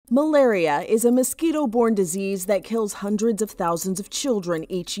Malaria is a mosquito-borne disease that kills hundreds of thousands of children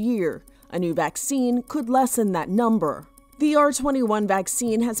each year. A new vaccine could lessen that number. The R21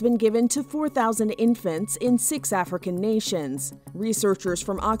 vaccine has been given to 4,000 infants in 6 African nations. Researchers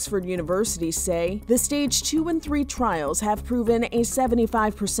from Oxford University say the stage 2 and 3 trials have proven a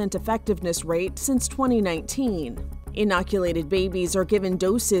 75% effectiveness rate since 2019. Inoculated babies are given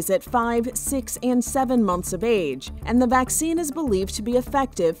doses at 5, 6, and 7 months of age, and the vaccine is believed to be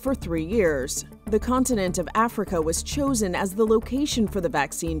effective for 3 years. The continent of Africa was chosen as the location for the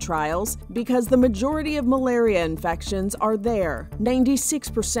vaccine trials because the majority of malaria infections are there.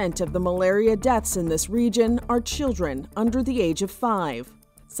 96% of the malaria deaths in this region are children under the age of 5.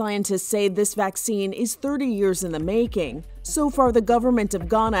 Scientists say this vaccine is 30 years in the making. So far, the government of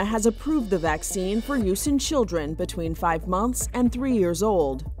Ghana has approved the vaccine for use in children between 5 months and 3 years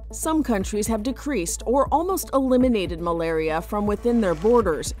old. Some countries have decreased or almost eliminated malaria from within their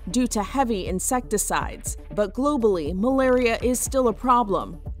borders due to heavy insecticides. But globally, malaria is still a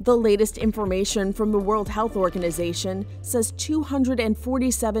problem. The latest information from the World Health Organization says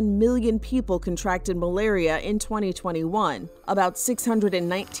 247 million people contracted malaria in 2021. About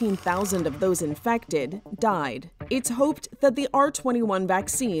 619,000 of those infected died. It's hoped that the R21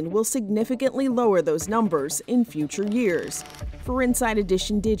 vaccine will significantly lower those numbers in future years. For Inside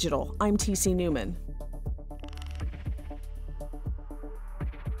Edition Digital, I'm TC Newman.